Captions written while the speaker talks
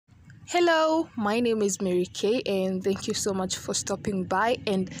Hello, my name is Mary Kay and thank you so much for stopping by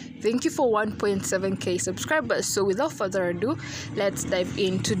and thank you for 1.7k subscribers. So without further ado, let's dive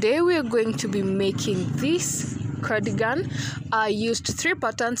in. Today we are going to be making this cardigan. I used 3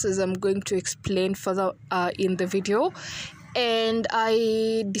 patterns as I'm going to explain further in the video. And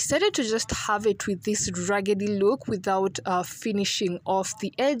I decided to just have it with this raggedy look without finishing off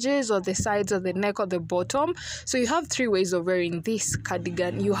the edges or the sides or the neck or the bottom. So you have 3 ways of wearing this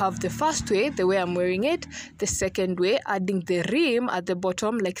cardigan. You have the first way, the way I'm wearing it. The second way, adding the rim at the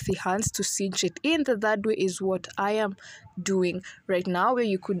bottom like the hands to cinch it in. The third way is what I am doing right now, where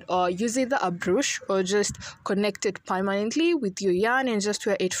you could use either a brush or just connect it permanently with your yarn and just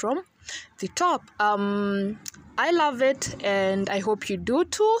wear it from the top. I love it and I hope you do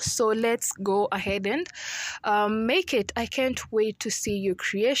too. So let's go ahead and make it. I can't wait to see your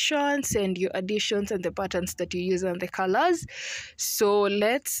creations and your additions and the patterns that you use and the colors. So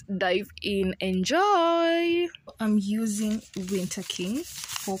let's dive in. Enjoy. I'm using Winter King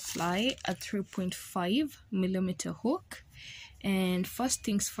 4-ply at 3.5mm hook. And first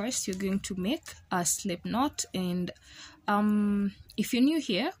things first, you're going to make a slip knot. And if you're new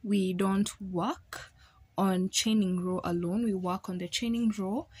here, we don't work on chaining row alone. We work on the chaining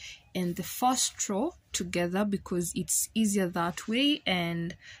row and the first row together because it's easier that way,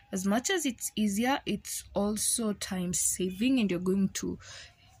 and as much as it's easier, it's also time saving, and you're going to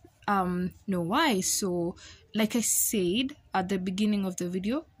know why. So like I said at the beginning of the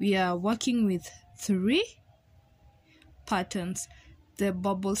video, we are working with 3 patterns: the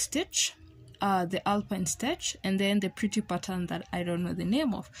bubble stitch, the alpine stitch, and then the pretty pattern that I don't know the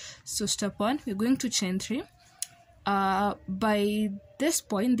name of. So step 1, we're going to chain 3. By this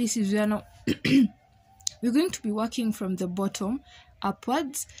point, this is where now we're going to be working from the bottom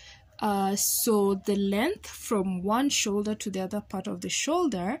upwards. So the length from one shoulder to the other part of the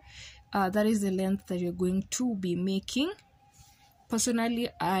shoulder, that is the length that you're going to be making. Personally,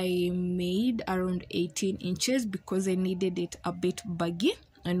 I made around 18 inches because I needed it a bit baggy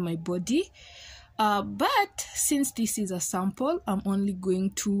on my body, but since this is a sample, I'm only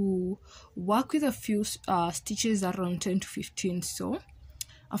going to work with a few stitches around 10 to 15. So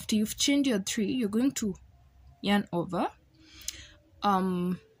after you've chained your 3, you're going to yarn over.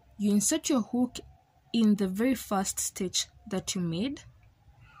 You insert your hook in the very first stitch that you made,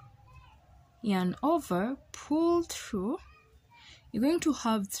 yarn over, pull through. You're going to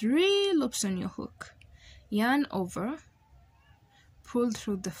have 3 loops on your hook, yarn over, pull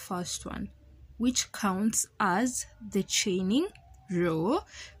through the first one, which counts as the chaining row,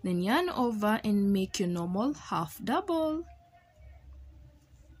 then yarn over and make your normal half double.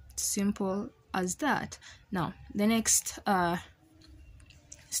 Simple as that. Now the next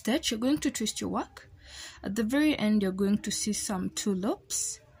stitch, you're going to twist your work. At the very end, you're going to see some 2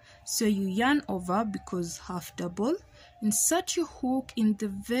 loops, so you yarn over because half double, insert your hook in the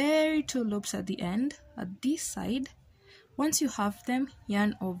very 2 loops at the end at this side. Once you have them,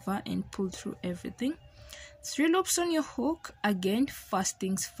 yarn over and pull through everything. 3 loops on your hook. Again, first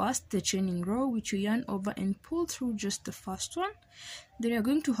things first, the chaining row, which you yarn over and pull through just the first one. Then you're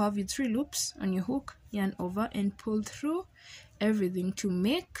going to have your 3 loops on your hook, yarn over and pull through everything to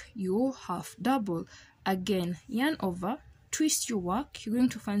make your half double. Again, yarn over, twist your work. You're going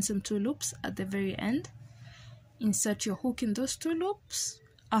to find some 2 loops at the very end. Insert your hook in those 2 loops.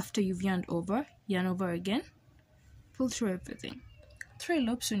 After you've yarn over again, pull through everything. 3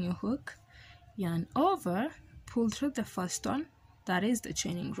 loops on your hook, yarn over, pull through the first one, that is the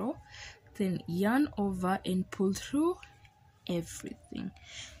chaining row, then yarn over and pull through everything.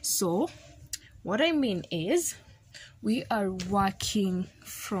 So what I mean is, we are working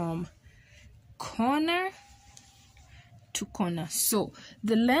from corner to corner. So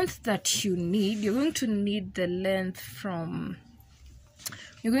the length that you need, you're going to need the length from,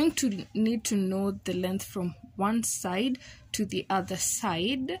 you're going to need to know the length from one side to the other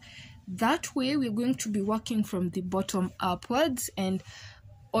side. That way we're going to be working from the bottom upwards. And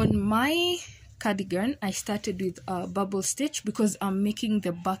on my cardigan, I started with a bubble stitch because I'm making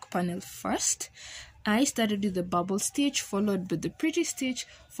the back panel first. I started with the bubble stitch, followed by the pretty stitch,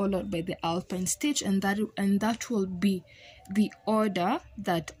 followed by the alpine stitch, and that will be the order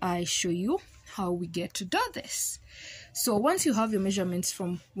that I show you how we get to do this. So once you have your measurements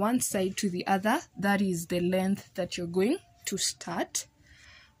from one side to the other, that is the length that you're going to start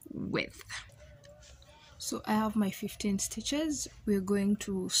with. So I have my 15 stitches. We're going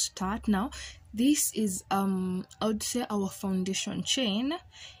to start now. This is I would say our foundation chain.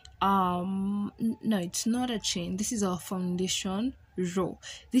 No, it's not a chain. This is our foundation row.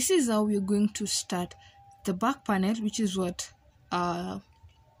 This is how we're going to start the back panel, which is what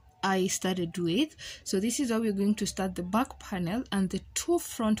I started with. So this is how we're going to start the back panel and the 2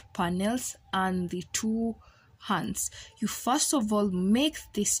 front panels and the 2 hands. You first of all make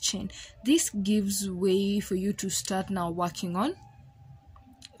this chain. This gives way for you to start now working on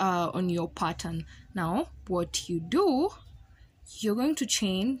your pattern. Now what you do, you're going to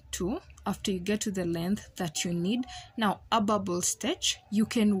chain 2 after you get to the length that you need. Now a bubble stitch. You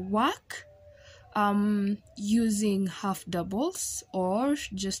can work using half doubles or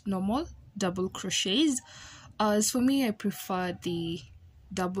just normal double crochets. As for me, I prefer the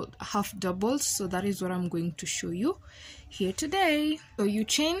half doubles, so that is what I'm going to show you here today. So you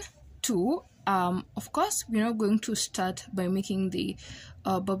chain 2. Of course, we're not going to start by making the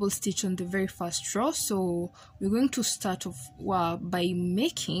bubble stitch on the very first row, so we're going to start off by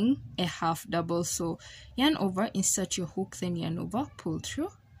making a half double. So yarn over, insert your hook, then yarn over, pull through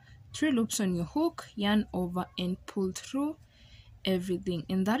 3 loops on your hook, yarn over and pull through everything,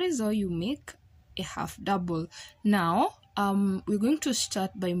 and that is how you make a half double. Now we're going to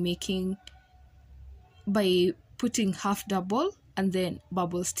start by putting half double and then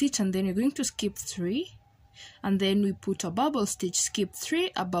bubble stitch, and then you're going to skip 3, and then we put a bubble stitch, skip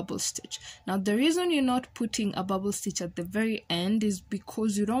 3, a bubble stitch. Now the reason you're not putting a bubble stitch at the very end is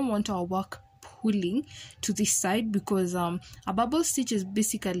because you don't want our work pulling to this side, because a bubble stitch is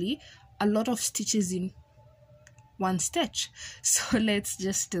basically a lot of stitches in one stitch. So let's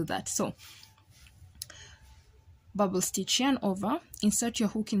just do that. So bubble stitch, yarn over, insert your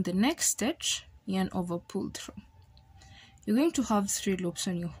hook in the next stitch, yarn over, pull through. You're going to have 3 loops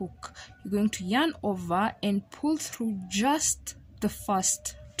on your hook. You're going to yarn over and pull through just the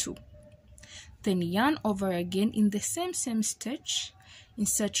first 2. Then yarn over again in the same stitch,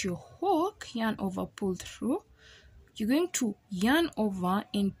 insert your hook, yarn over, pull through. You're going to yarn over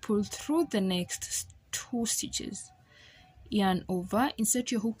and pull through the next 2 stitches. Yarn over,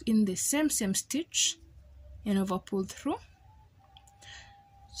 insert your hook in the same stitch, yarn over, pull through.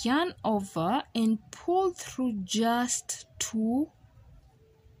 Yarn over and pull through just 2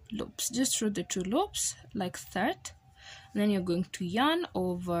 loops, just through the 2 loops like that. And then you're going to yarn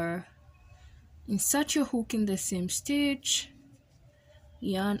over, insert your hook in the same stitch,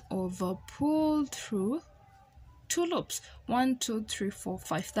 yarn over, pull through 2 loops, 1 2 3 4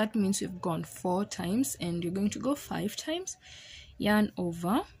 5. That means you've gone 4 times, and you're going to go 5 times. Yarn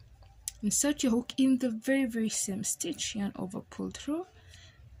over, insert your hook in the very same stitch, yarn over, pull through,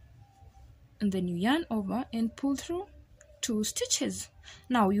 and then you yarn over and pull through 2 stitches.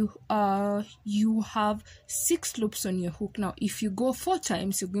 Now you have 6 loops on your hook. Now if you go 4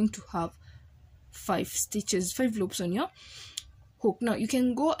 times, you're going to have 5 loops on your hook. Now you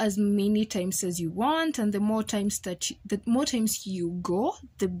can go as many times as you want, and the more times you go,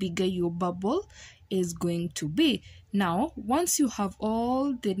 the bigger your bubble is going to be. Now once you have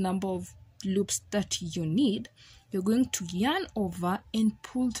all the number of loops that you need, you're going to yarn over and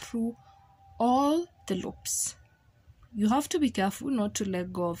pull through all the loops. You have to be careful not to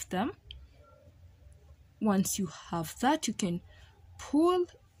let go of them. Once you have that, you can pull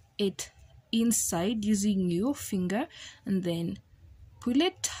it inside using your finger and then pull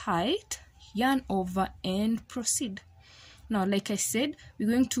it tight, yarn over and proceed. Now like I said,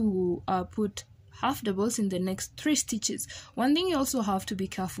 we're going to put half doubles in the next 3 stitches. One thing you also have to be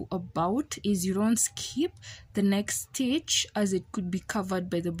careful about is you don't skip the next stitch, as it could be covered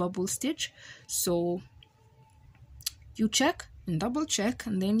by the bubble stitch. So you check and double check,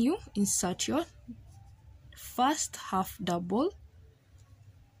 and then you insert your first half double,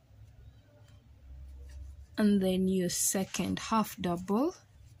 and then your second half double,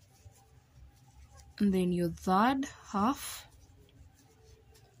 and then your third half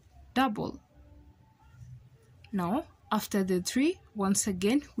double. Now after the 3, once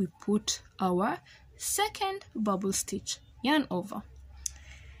again we put our second bubble stitch, yarn over,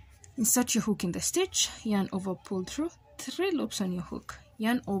 insert your hook in the stitch, yarn over, pull through 3 loops on your hook,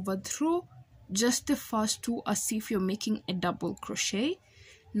 yarn over through just the first 2 as if you're making a double crochet.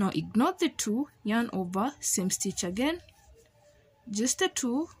 Now ignore the 2, yarn over, same stitch again, just the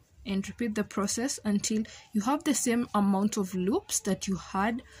 2, and repeat the process until you have the same amount of loops that you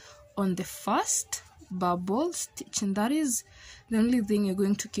had on the first bubble stitch, and that is the only thing you're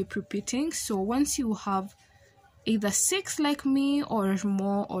going to keep repeating. So once you have either 6 like me, or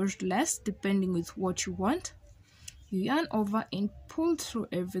more or less depending with what you want, you yarn over and pull through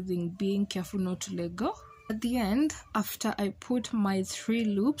everything, being careful not to let go. At the end, after I put my 3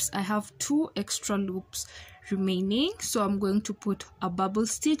 loops, I have 2 extra loops remaining, so I'm going to put a bubble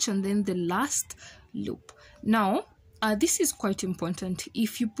stitch and then the last loop. Now this is quite important.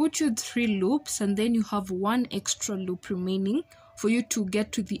 If you put your 3 loops and then you have 1 extra loop remaining for you to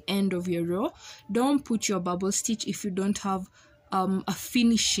get to the end of your row. Don't put your bubble stitch if you don't have a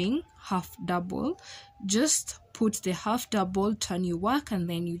finishing half double. Just put the half double, turn your work, and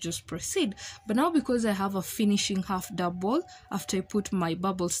then you just proceed. But now, because I have a finishing half double after I put my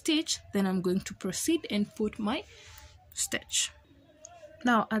bubble stitch, then I'm going to proceed and put my stitch.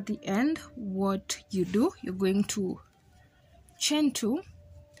 Now at the end, what you do, you're going to chain 2.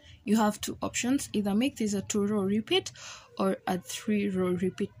 You have 2 options: either make this a 2-row repeat or a 3-row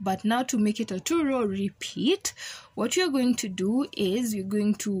repeat. But now, to make it a 2-row repeat, what you're going to do is we're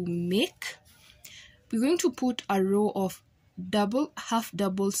going to put a row of half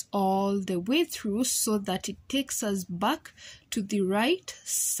doubles all the way through, so that it takes us back to the right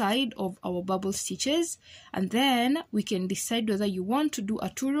side of our bubble stitches, and then we can decide whether you want to do a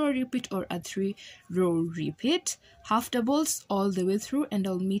 2-row repeat or a 3-row repeat. Half doubles all the way through, and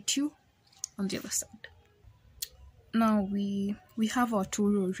I'll meet you on the other side. Now we have our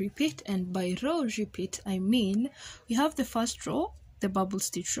 2-row repeat, and by row repeat I mean we have the first row, the bubble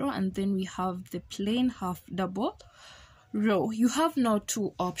stitch row, and then we have the plain half double row. You have now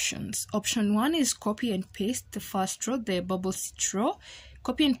 2 options. Option 1 is copy and paste the first row, the bubble stitch row,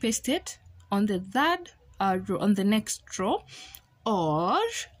 copy and paste it on the third row, on the next row. Or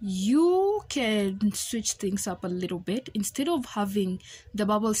you can switch things up a little bit. Instead of having the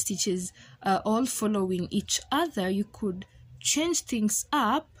bubble stitches all following each other, you could change things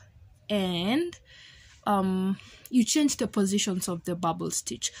up, and you change the positions of the bubble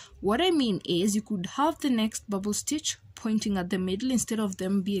stitch. What I mean is, you could have the next bubble stitch pointing at the middle. Instead of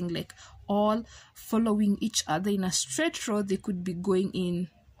them being like all following each other in a straight row, they could be going in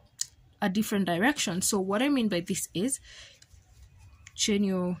a different direction. So what I mean by this is, chain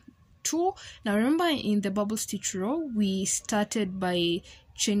your 2. Now remember, in the bubble stitch row we started by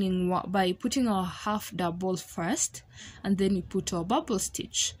putting our half double first, and then we put our bubble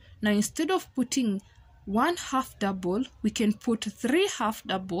stitch. Now instead of putting 1 half double, we can put 3 half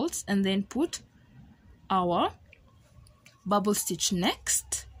doubles and then put our bubble stitch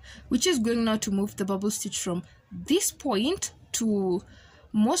next, which is going now to move the bubble stitch from this point to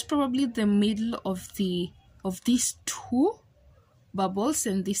most probably the middle of these 2 bubbles.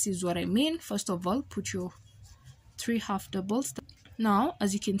 And this is what I mean. First of all, put your 3 half doubles. Now,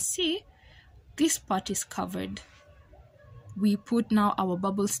 as you can see, this part is covered. We put now our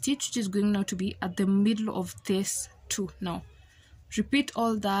bubble stitch, which is going now to be at the middle of this 2. Now repeat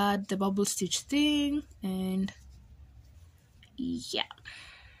all that, the bubble stitch thing, and yeah.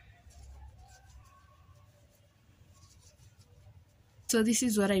 So this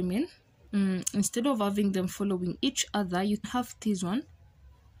is what I mean. Instead of having them following each other, you have this one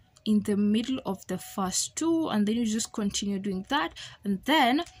in the middle of the first 2, and then you just continue doing that. And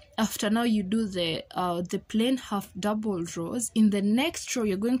then after now you do the plain half double rows. In the next row,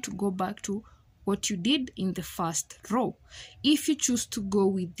 you're going to go back to what you did in the first row, if you choose to go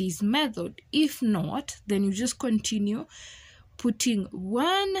with this method. If not, then you just continue putting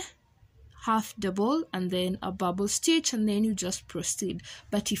 1 half double and then a bubble stitch, and then you just proceed.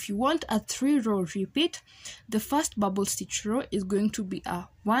 But if you want a 3-row repeat, the first bubble stitch row is going to be a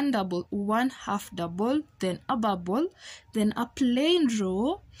 1 double, 1 half double, then a bubble, then a plain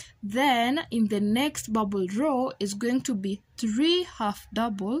row. Then in the next bubble row is going to be 3 half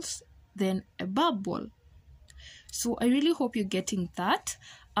doubles, then a bubble. So I really hope you're getting that.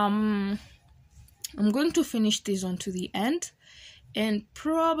 I'm going to finish this one to the end and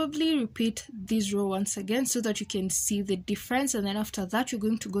probably repeat this row once again so that you can see the difference, and then after that you're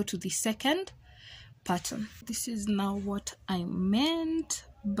going to go to the second pattern. This is now what I meant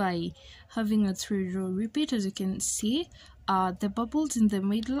by having a 3-row repeat. As you can see, the bubbles in the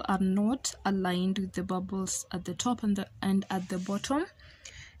middle are not aligned with the bubbles at the top and at the bottom.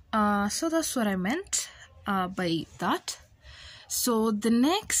 So that's what I meant by that. So the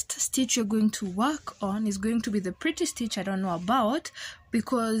next stitch you're going to work on is going to be the pretty stitch I don't know about,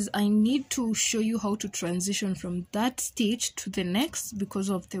 because I need to show you how to transition from that stitch to the next because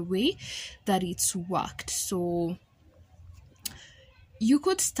of the way that it's worked. So you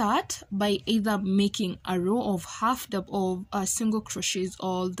could start by either making a row of half double of single crochets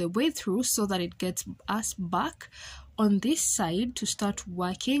all the way through so that it gets us back on this side to start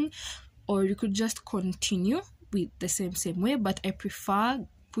working, or you could just continue with the same way, but I prefer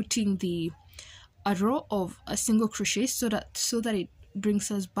putting a row of a single crochet so that it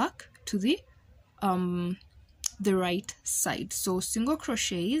brings us back to the right side. So single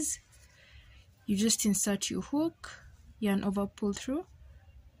crochets, you just insert your hook, yarn over, pull through,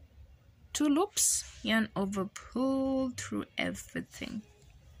 2 loops, yarn over, pull through everything.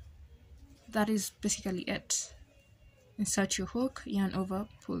 That is basically it. insert your hook, yarn over,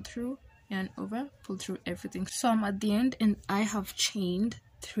 pull through, yarn over, pull through everything. So I'm at the end and I have chained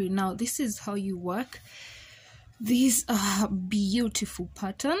 3. Now this is how you work this beautiful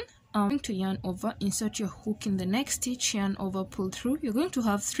pattern. I'm going to yarn over, insert your hook in the next stitch, yarn over, pull through. You're going to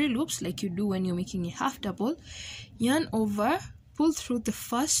have 3 loops like you do when you're making a half double. Yarn over, pull through the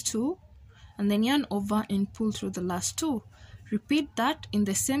first 2, and then yarn over and pull through the last 2. Repeat that in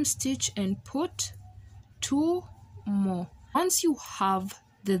the same stitch and put 2 more. Once you have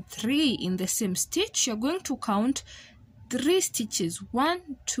the 3 in the same stitch, you're going to count 3 stitches,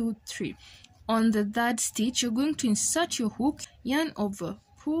 1, 2, 3. On the 3rd stitch, you're going to insert your hook, yarn over,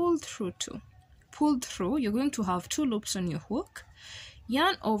 pull through 2, pull through. You're going to have 2 loops on your hook,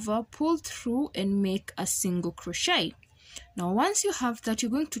 yarn over, pull through, and make a single crochet. Now once you have that,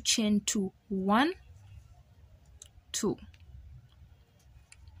 you're going to chain 2, 1, 2.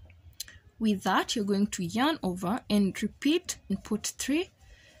 With that, you're going to yarn over and repeat and put 3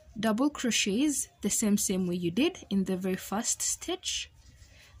 double crochets the same way you did in the very first stitch.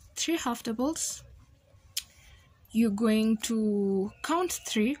 3 half doubles. You're going to count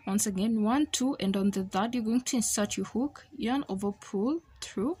 3 once again, 1, 2, and on the 3rd you're going to insert your hook, yarn over, pull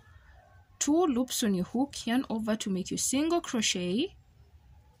through, 2 loops on your hook, yarn over to make your single crochet,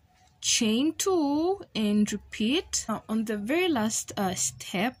 chain 2, and repeat. Now on the very last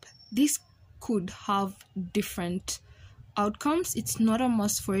step, this could have different outcomes. It's not a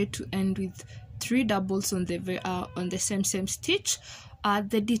must for it to end with 3 doubles on the same stitch.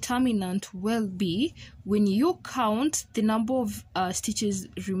 The determinant will be when you count the number of stitches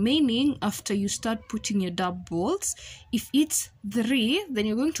remaining after you start putting your doubles. If it's 3, then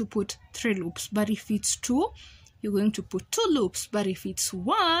you're going to put 3 loops, but if it's 2, you're going to put 2 loops, but if it's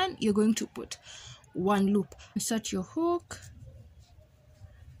 1, you're going to put 1 loop. Insert your hook,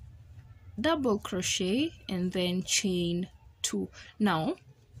 double crochet, and then chain 2. Now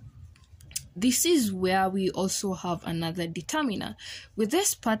this is where we also have another determiner. With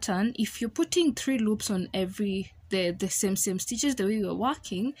this pattern, if you're putting 3 loops on every the same stitches, the way you're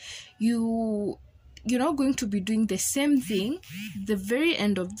working, you're not going to be doing the same thing the very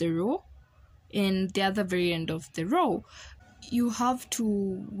end of the row and the other very end of the row. You have to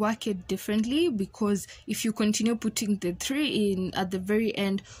work it differently, because if you continue putting the 3 in at the very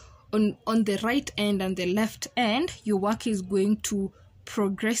end on the right end and the left end, your work is going to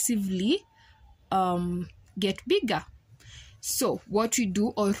progressively get bigger. So what we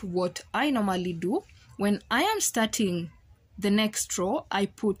do, or what I normally do, when I am starting the next row, I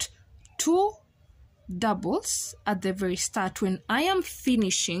put 2 doubles at the very start. When I am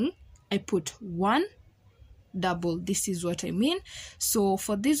finishing, I put 1 double. This is what I mean. So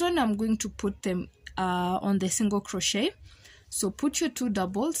for this one, I'm going to put them on the single crochet. So put your 2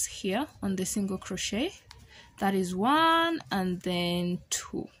 doubles here on the single crochet. That is 1 and then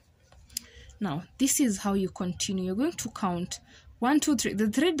 2. Now this is how you continue. You're going to count 1, 2, 3. The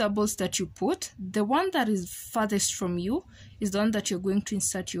 3 doubles that you put, the one that is farthest from you is the one that you're going to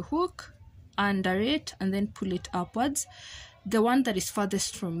insert your hook under it and then pull it upwards. The one that is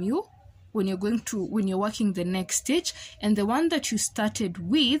farthest from you when you're working the next stitch, and the one that you started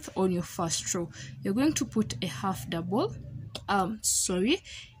with on your first row, you're going to put a half double, a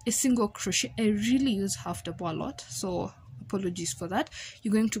single crochet. I really use half double a lot, so apologies for that.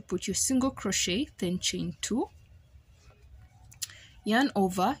 You're going to put your single crochet, then chain 2, yarn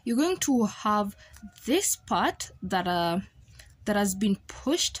over. You're going to have this part that has been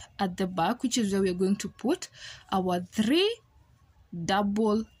pushed at the back, which is where we're going to put our 3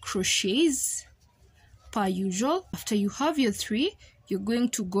 double crochets per usual. After you have your 3, you're going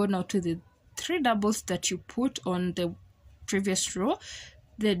to go now to the 3 doubles that you put on the previous row.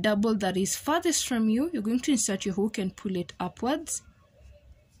 The double that is farthest from you, you're going to insert your hook and pull it upwards,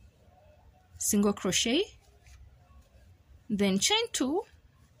 single crochet, then chain 2,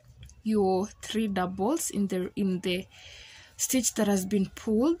 your 3 doubles in the stitch that has been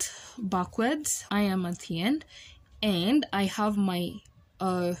pulled backwards. I am at the end and I have my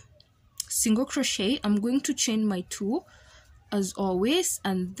single crochet. I'm going to chain my 2 as always,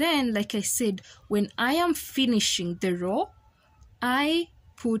 and then, like I said, when I am finishing the row, I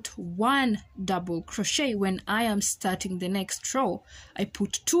put 1 double crochet. When I am starting the next row, I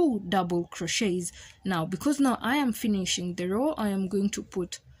put 2 double crochets. Now because now I am finishing the row, I am going to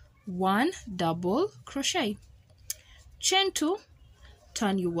put 1 double crochet, chain 2,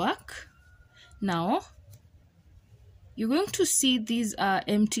 turn your work. Now you're going to see these are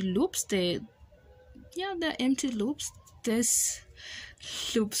empty loops. They're empty loops. There's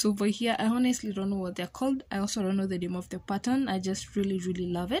loops over here. I honestly don't know what they're called. I also don't know the name of the pattern. I just really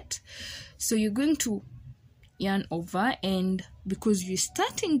love it. So you're going to yarn over, and because you're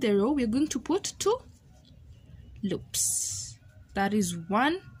starting the row, we're going to put 2 loops. That is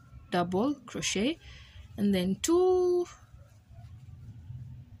 1 double crochet, and then 2.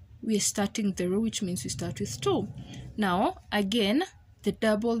 We're starting the row, which means we start with 2. Now again, the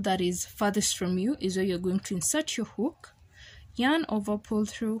double that is farthest from you is where you're going to insert your hook, yarn over, pull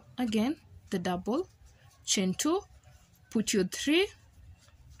through again the double, chain 2, put your 3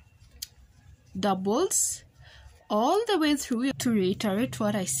 doubles all the way through. To reiterate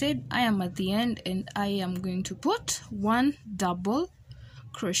what I said, I am at the end and I am going to put 1 double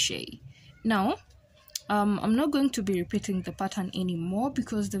crochet. Now I'm not going to be repeating the pattern anymore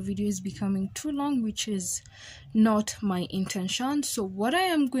because the video is becoming too long, which is not my intention. So what I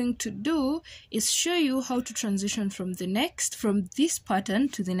am going to do is show you how to transition from this pattern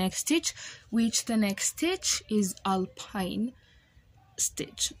to the next stitch, which the next stitch is alpine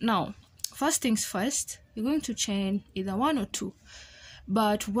stitch. Now first things first, you're going to chain either 1 or 2.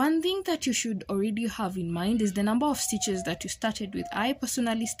 But one thing that you should already have in mind is the number of stitches that you started with. I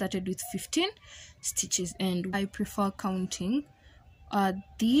personally started with 15 stitches, and I prefer counting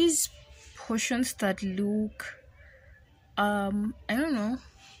these portions that look I don't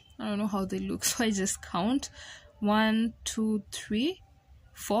know how they look, so I just count 1, 2, 3,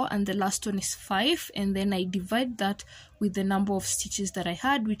 4, and the last one is 5, and then I divide that with the number of stitches that I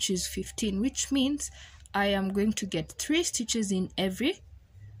had, which is 15, which means I am going to get 3 stitches in every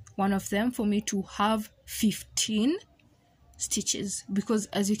one of them for me to have 15 stitches, because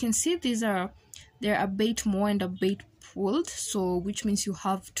as you can see, they're a bit more and a bit pulled, so which means you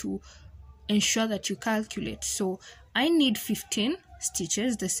have to ensure that you calculate. So I need 15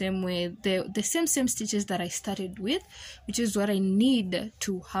 stitches, the same way, the same stitches that I started with, which is what I need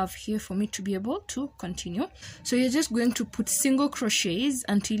to have here for me to be able to continue. So you're just going to put single crochets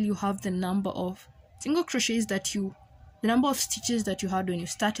until you have the number of single crochets the number of stitches that you had when you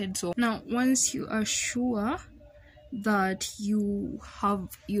started. So now once you are sure that you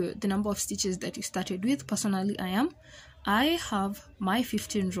have the number of stitches that you started with, personally I have my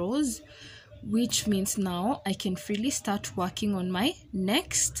 15 rows, which means now I can freely start working on my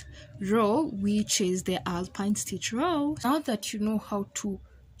next row, which is the alpine stitch row. Now that you know how to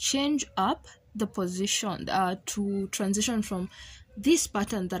change up the position to transition from this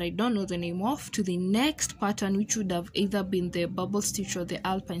pattern that I don't know the name of to the next pattern, which would have either been the bubble stitch or the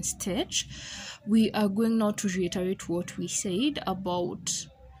alpine stitch, we are going now to reiterate what we said about.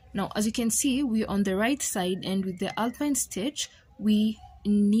 Now as you can see, we're on the right side, and with the alpine stitch we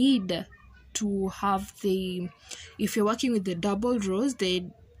need to have if you're working with the double rows, the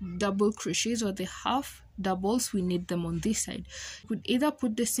double crochets or the half doubles, we need them on this side. You could either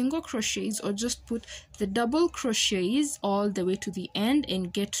put the single crochets or just put the double crochets all the way to the end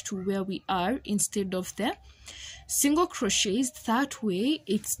and get to where we are instead of the single crochets. That way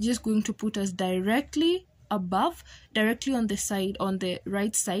it's just going to put us directly above, directly on the side, on the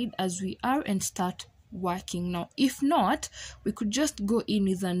right side as we are, and start working. Now if not, we could just go in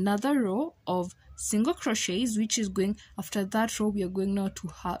with another row of single crochets, which is going after that row. We are going now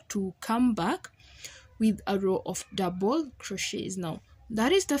to come back with a row of double crochets. Now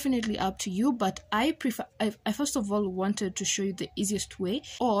that is definitely up to you, but I first of all wanted to show you the easiest way.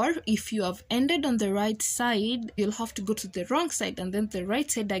 Or if you have ended on the right side, you'll have to go to the wrong side and then the right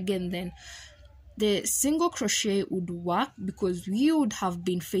side again. Then the single crochet would work because we would have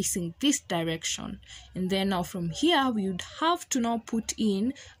been facing this direction, and then now from here we would have to now put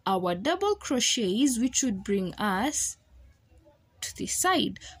in our double crochets, which would bring us to this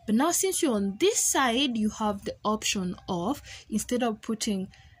side. But now since you're on this side, you have the option of, instead of putting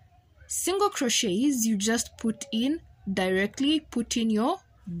single crochets, you just put in your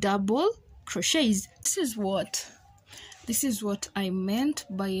double crochets. This is what I meant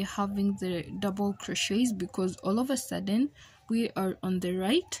by having the double crochets, because all of a sudden we are on the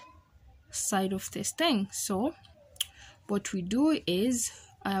right side of this thing. So what we do is,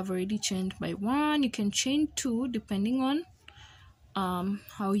 I have already chained by 1, you can chain 2 depending on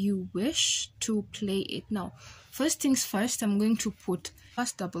how you wish to play it. Now first things first, I'm going to put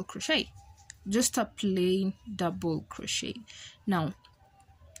first double crochet, just a plain double crochet. Now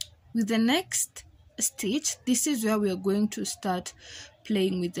with the next stitch, this is where we are going to start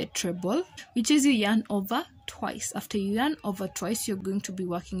playing with the treble, which is you yarn over twice. After you yarn over twice, you're going to be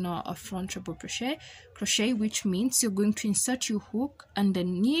working now a front treble crochet, which means you're going to insert your hook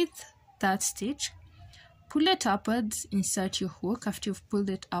underneath that stitch, pull it upwards, insert your hook. After you've pulled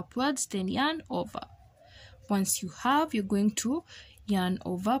it upwards, then yarn over. Once you have, you're going to yarn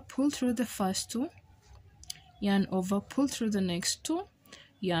over, pull through the first 2, yarn over, pull through the next 2,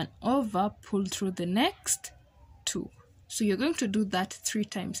 yarn over, pull through the next 2. So you're going to do that 3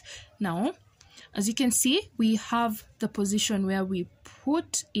 times. Now, as you can see, we have the position where we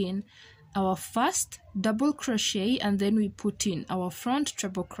put in our first double crochet and then we put in our front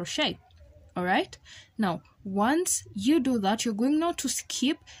treble crochet. All right, now once you do that, you're going now to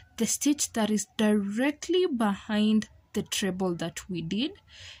skip the stitch that is directly behind the treble that we did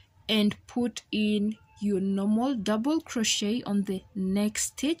and put in your normal double crochet on the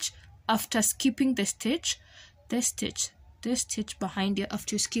next stitch. After skipping the stitch behind you,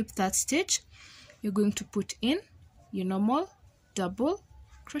 after you skip that stitch, you're going to put in your normal double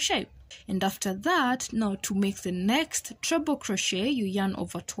crochet. And after that, now to make the next treble crochet, you yarn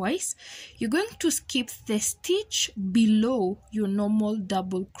over twice. You're going to skip the stitch below your normal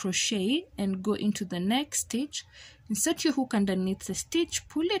double crochet and go into the next stitch. Insert your hook underneath the stitch,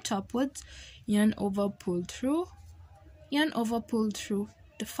 pull it upwards, yarn over, pull through, yarn over, pull through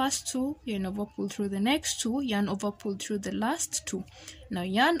the first 2, yarn over, pull through the next 2, yarn over, pull through the last 2. Now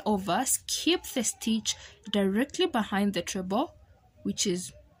yarn over, skip the stitch directly behind the treble, which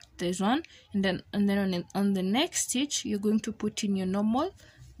is this one, and then on the next stitch you're going to put in your normal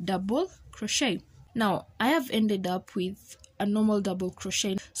double crochet. Now I have ended up with a normal double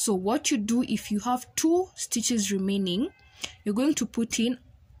crochet. So what you do, if you have 2 stitches remaining, you're going to put in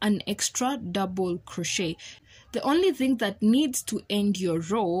an extra double crochet. The only thing that needs to end your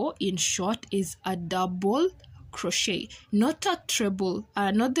row, in short, is a double crochet, not a treble,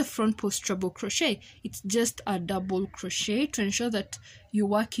 not the front post treble crochet. It's just a double crochet to ensure that your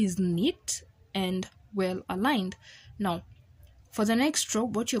work is neat and well aligned. Now for the next row,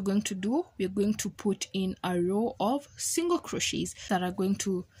 what you're going to do, we're going to put in a row of single crochets that are going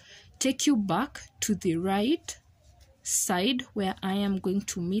to take you back to the right side where I am going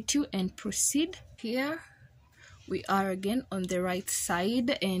to meet you and proceed. Here we are again on the right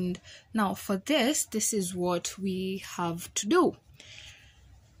side, and now for this is what we have to do.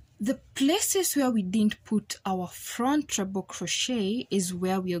 The places where we didn't put our front treble crochet is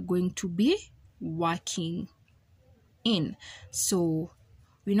where we are going to be working in. So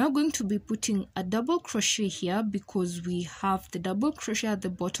we're not going to be putting a double crochet here because we have the double crochet at the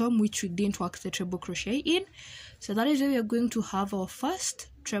bottom which we didn't work the treble crochet in. So that is where we are going to have our first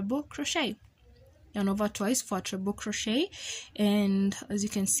treble crochet. Yarn over twice for a treble crochet, and as you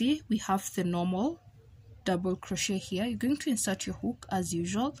can see, we have the normal double crochet here. You're going to insert your hook as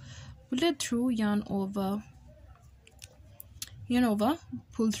usual, pull it through, yarn over,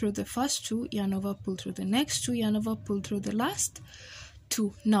 pull through the first 2, yarn over, pull through the next 2, yarn over, pull through the last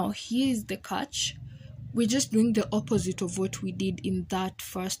 2. Now here is the catch. We're just doing the opposite of what we did in that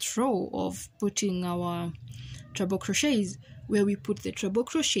first row of putting our treble crochets. Where we put the treble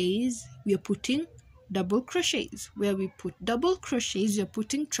crochets, we are putting double crochets. Where we put double crochets, we are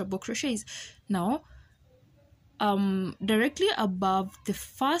putting treble crochets. Now directly above the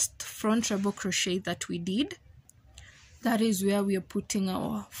first front treble crochet that we did, that is where we are putting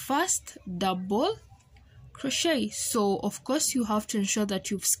our first double crochet. So of course you have to ensure that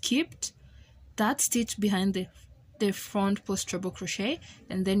you've skipped that stitch behind the front post treble crochet,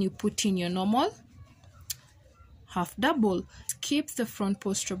 and then you put in your normal half double. Skip the front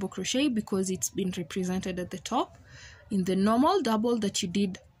post treble crochet because it's been represented at the top. In the normal double that you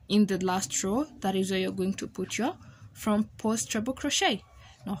did in the last row, that is where you're going to put your front post treble crochet.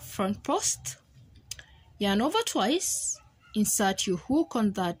 Now front post, yarn over twice, insert your hook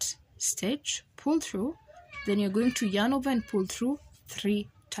on that stitch, pull through, then you're going to yarn over and pull through 3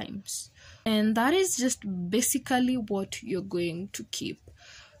 times. And that is just basically what you're going to keep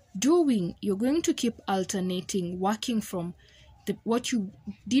doing. You're going to keep alternating, working from what you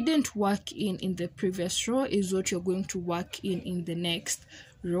didn't work in the previous row is what you're going to work in the next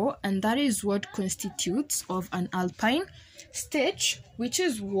row, and that is what constitutes of an alpine stitch, which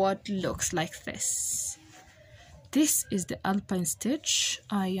is what looks like this. This is the alpine stitch.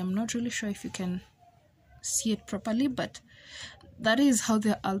 I am not really sure if you can see it properly, but that is how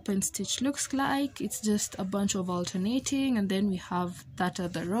the alpine stitch looks like. It's just a bunch of alternating, and then we have that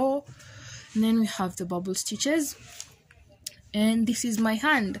other row, and then we have the bubble stitches, and this is my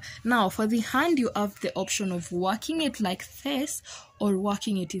hand. Now for the hand, you have the option of working it like this or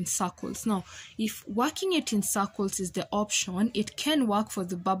working it in circles. Now if working it in circles is the option, it can work for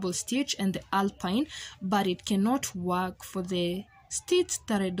the bubble stitch and the alpine, but it cannot work for the stitch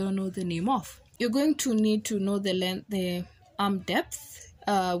that I don't know the name of. You're going to need to know the length, the arm depth.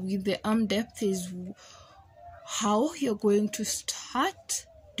 With the arm depth is how you're going to start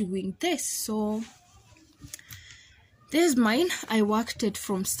doing this. So there's mine. I worked it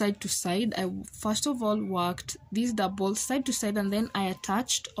from side to side. I first of all worked these doubles side to side, and then I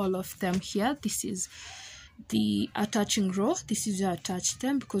attached all of them here. This is the attaching row. This is where I attach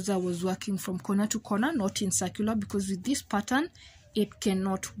them, because I was working from corner to corner, not in circular, because with this pattern it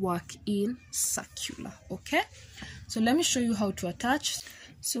cannot work in circular. Okay, so let me show you how to attach.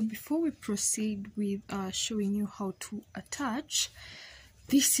 So before we proceed with showing you how to attach,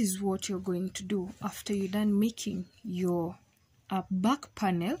 this is what you're going to do. After you're done making your back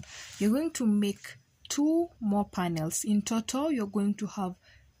panel, you're going to make 2 more panels. In total, you're going to have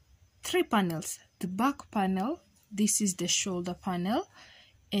 3 panels. The back panel, this is the shoulder panel,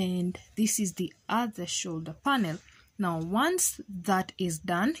 and this is the other shoulder panel. Now once that is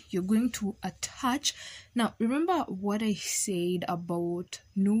done, you're going to attach. Now remember what I said about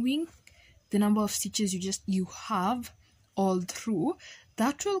knowing the number of stitches you have all through.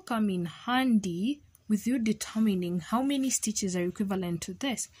 That will come in handy with you determining how many stitches are equivalent to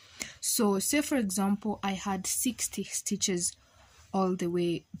this. So say for example I had 60 stitches all the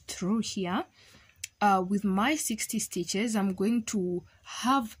way through here. With my 60 stitches, I'm going to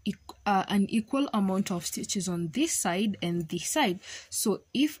have an equal amount of stitches on this side and this side. So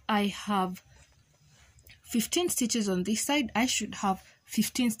if I have 15 stitches on this side, I should have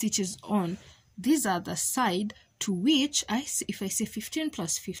 15 stitches on this other side, to which if I say 15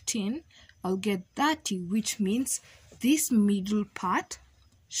 plus 15, I'll get 30, which means this middle part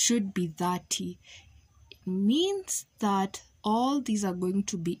should be 30. It means that all these are going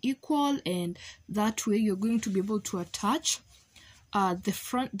to be equal, and that way you're going to be able to attach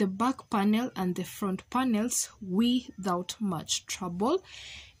the back panel and the front panels without much trouble.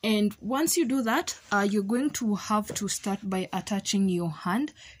 And once you do that, you're going to have to start by attaching your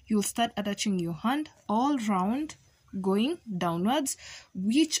hand. You'll start attaching your hand all round, going downwards,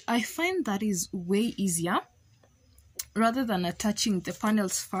 which I find that is way easier, rather than attaching the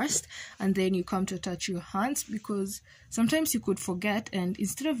panels first and then you come to attach your hands, because sometimes you could forget, and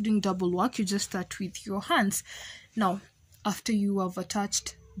instead of doing double work, you just start with your hands. Now after you have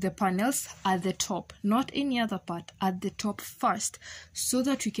attached the panels at the top, not any other part, at the top first, so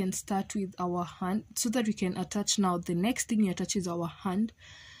that we can start with our hand, so that we can attach. Now the next thing you attach is our hand.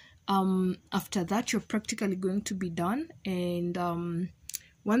 After that, you're practically going to be done. And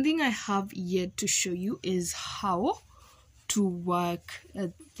one thing I have yet to show you is how to work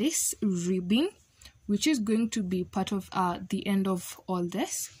this ribbing, which is going to be part of the end of all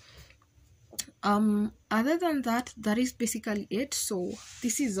this. Other than that, that is basically it. So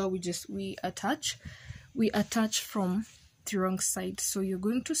this is how we attach from the wrong side. So you're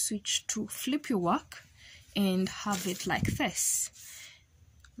going to switch to flip your work and have it like this,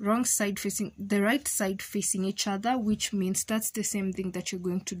 wrong side facing the right side, facing each other, which means that's the same thing that you're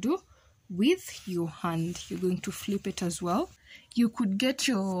going to do with your hand. You're going to flip it as well. You could get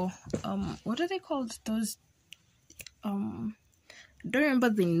your what are they called, those don't remember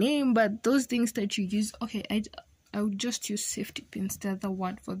the name, but those things that you use. Okay, I would just use safety pins. They're the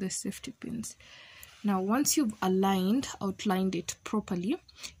word for the safety pins. Now once you've outlined it properly,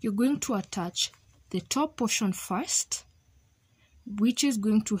 you're going to attach the top portion first, which is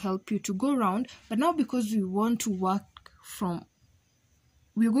going to help you to go around. But now, because we want to work from,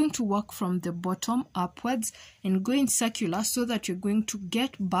 we're going to work from the bottom upwards and go in circular, so that you're going to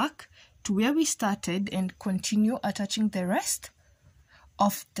get back to where we started and continue attaching the rest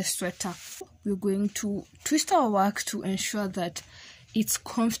of the sweater. We're going to twist our work to ensure that it's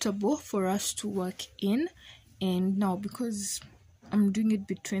comfortable for us to work in. And now, because I'm doing it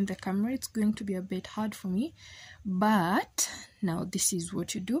between the camera, it's going to be a bit hard for me. But now this is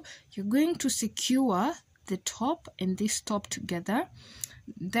what you do. You're going to secure the top and this top together.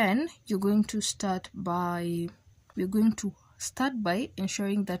 Then you're going to start by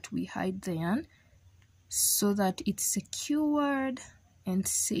ensuring that we hide the yarn so that it's secured and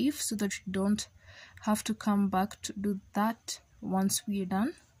safe, so that you don't have to come back to do that once we're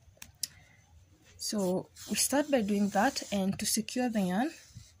done. So we start by doing that, and to secure the yarn,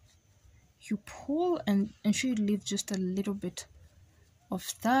 you pull and ensure you leave just a little bit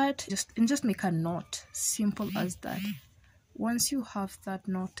of that, just make a knot, simple as that. Once you have that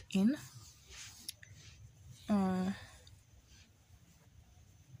knot in,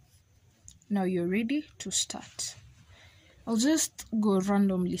 now you're ready to start. I'll just go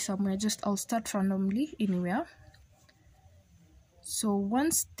randomly somewhere, I'll start randomly anywhere. So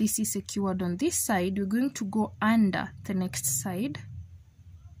once this is secured on this side, you're going to go under the next side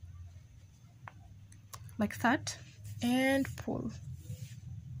like that and pull.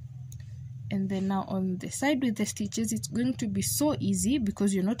 And then now on the side with the stitches, it's going to be so easy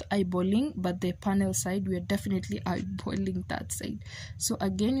because you're not eyeballing, but the panel side, we are definitely eyeballing that side. So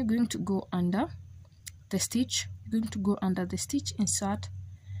again, you're going to go under the stitch, you're going to go under the stitch, insert,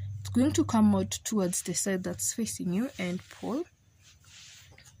 it's going to come out towards the side that's facing you and pull.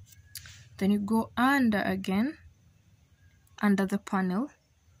 Then you go under again, under the panel,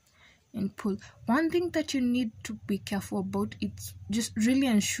 and pull. One thing that you need to be careful about, it's just really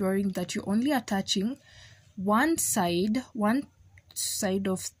ensuring that you're only attaching one side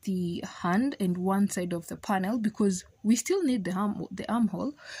of the hand and one side of the panel, because we still need the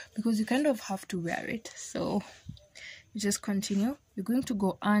armhole, because you kind of have to wear it. So you just continue. You're going to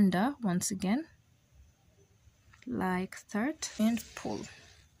go under once again, like that, and pull.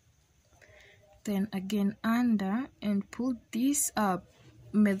 Then again under and pull. This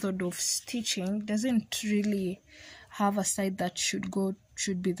method of stitching doesn't really have a side that should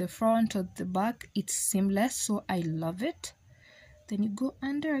be the front or the back. It's seamless, so I love it. Then you go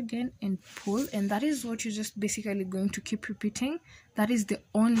under again and pull, and that is what you're just basically going to keep repeating. That is the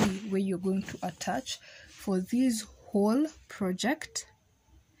only way you're going to attach for this whole project.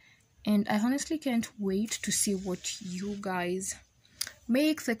 And I honestly can't wait to see what you guys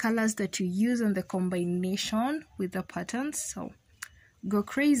make, the colors that you use, and the combination with the patterns. So go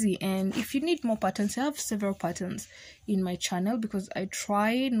crazy. And if you need more patterns, I have several patterns in my channel, because I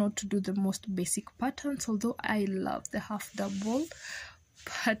try not to do the most basic patterns, although I love the half double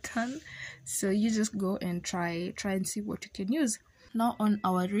pattern. So you just go and try and see what you can use. Now on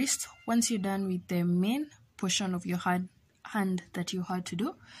our wrist, once you're done with the main portion of your hand that you had to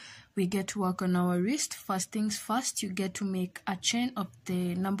do, we get to work on our wrist. First things first, you get to make a chain of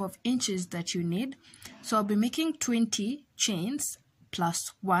the number of inches that you need. So I'll be making 20 chains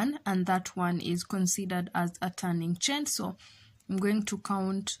plus 1, and that one is considered as a turning chain. So I'm going to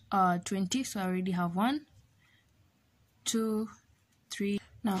count 20. So I already have 1, 2, 3.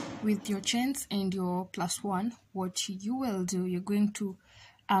 Now with your chains and your plus 1, what you will do, you're going to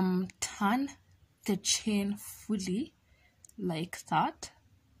turn the chain fully like that.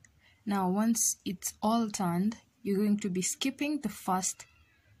 Now once it's all turned, you're going to be skipping the first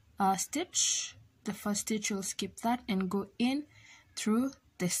stitch. The first stitch, you'll skip that and go in through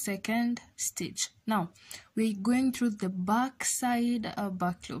the second stitch. Now we're going through the back side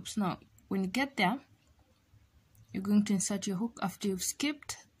back loops. Now when you get there, you're going to insert your hook after you've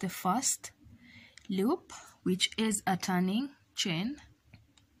skipped the first loop, which is a turning chain.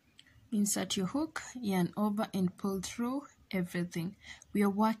 Insert your hook, yarn over, and pull through everything. We are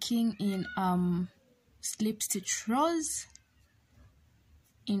working in slip stitch rows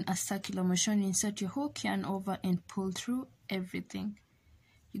in a circular motion. Insert your hook, yarn over, and pull through everything.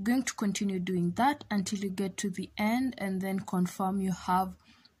 You're going to continue doing that until you get to the end, and then confirm you have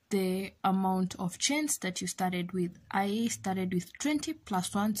the amount of chains that you started with. I started with 20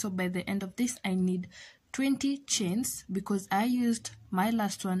 plus 1, so by the end of this I need 20 chains, because I used my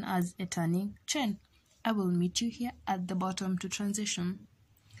last one as a turning chain. I will meet you here at the bottom to transition.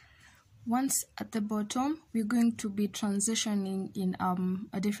 Once at the bottom, we're going to be transitioning in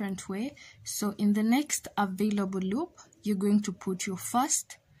a different way. So in the next available loop, you're going to put your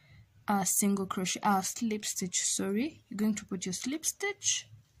first single crochet slip stitch. Sorry, you're going to put your slip stitch,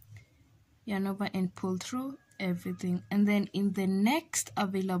 yarn over, and pull through everything. And then in the next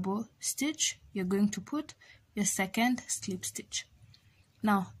available stitch, you're going to put your second slip stitch.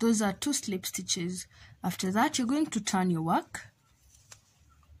 Now those are 2 slip stitches. After that, you're going to turn your work.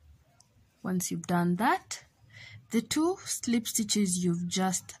 Once you've done that, the 2 slip stitches you've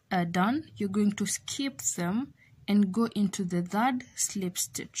just done, you're going to skip them and go into the third slip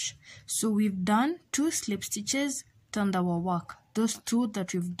stitch. So we've done 2 slip stitches, turned our work. Those 2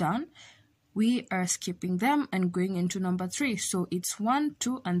 that we've done, we are skipping them and going into number 3. So it's 1,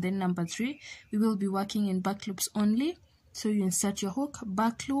 2, and then number 3. We will be working in back loops only. So you insert your hook.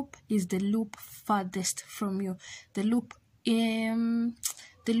 Back loop is the loop farthest from you. The loop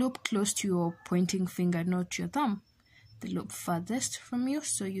close to your pointing finger, not your thumb. The loop farthest from you.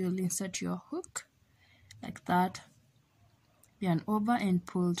 So you'll insert your hook like that, yarn over, and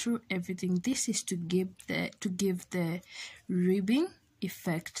pull through everything. This is to give the ribbing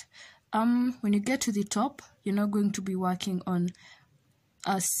effect. When you get to the top, you're not going to be working on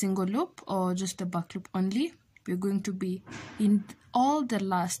a single loop or just a back loop only. We're going to be in all the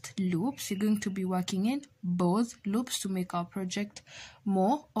last loops. You're going to be working in both loops to make our project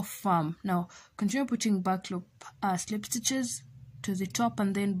more firm. Now continue putting back loop slip stitches to the top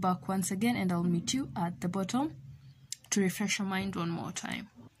and then back once again, and I'll meet you at the bottom to refresh your mind one more time.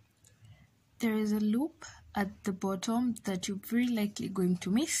 There is a loop at the bottom that you're very likely going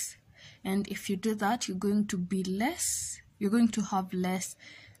to miss, and if you do that, you're going to have less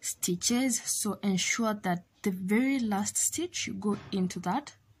stitches. So ensure that the very last stitch you go into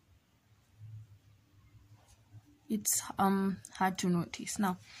that. It's hard to notice.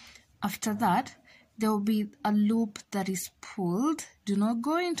 Now After that, there will be a loop that is pulled. Do not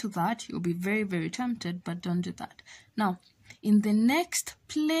go into that. You'll be very, very tempted, but don't do that. Now, in the next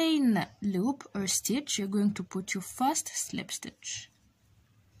plain loop or stitch, you're going to put your first slip stitch.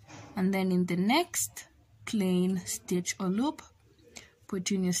 And then in the next plain stitch or loop,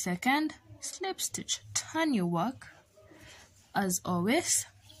 put in your second slip stitch. Turn your work as always.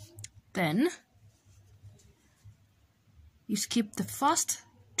 Then you skip the first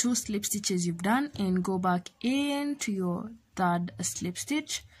 2 slip stitches you've done and go back into your third slip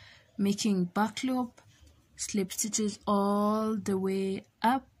stitch, making back loop slip stitches all the way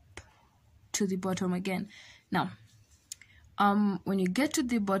up to the bottom again. Now, when you get to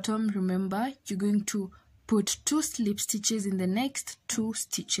the bottom, remember you're going to put 2 slip stitches in the next 2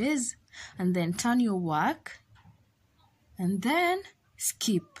 stitches and then turn your work and then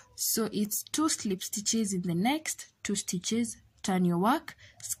skip. So it's 2 slip stitches in the next 2 stitches, turn your work,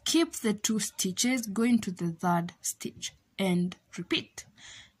 skip the 2 stitches, go into the third stitch and repeat.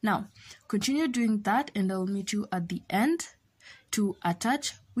 Now continue doing that and I'll meet you at the end to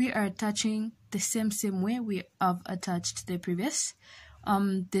attach. We are attaching the same way we have attached the previous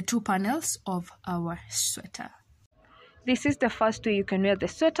the 2 panels of our sweater. This is the first way you can wear the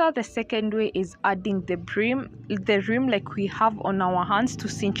sweater. The second way is adding the rim like we have on our hands to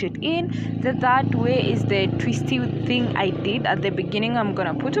cinch it in. The third way is the twisty thing I did at the beginning. I'm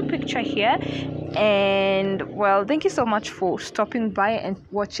gonna put a picture here. And well, thank you so much for stopping by and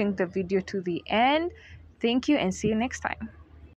watching the video to the end. Thank you and see you next time.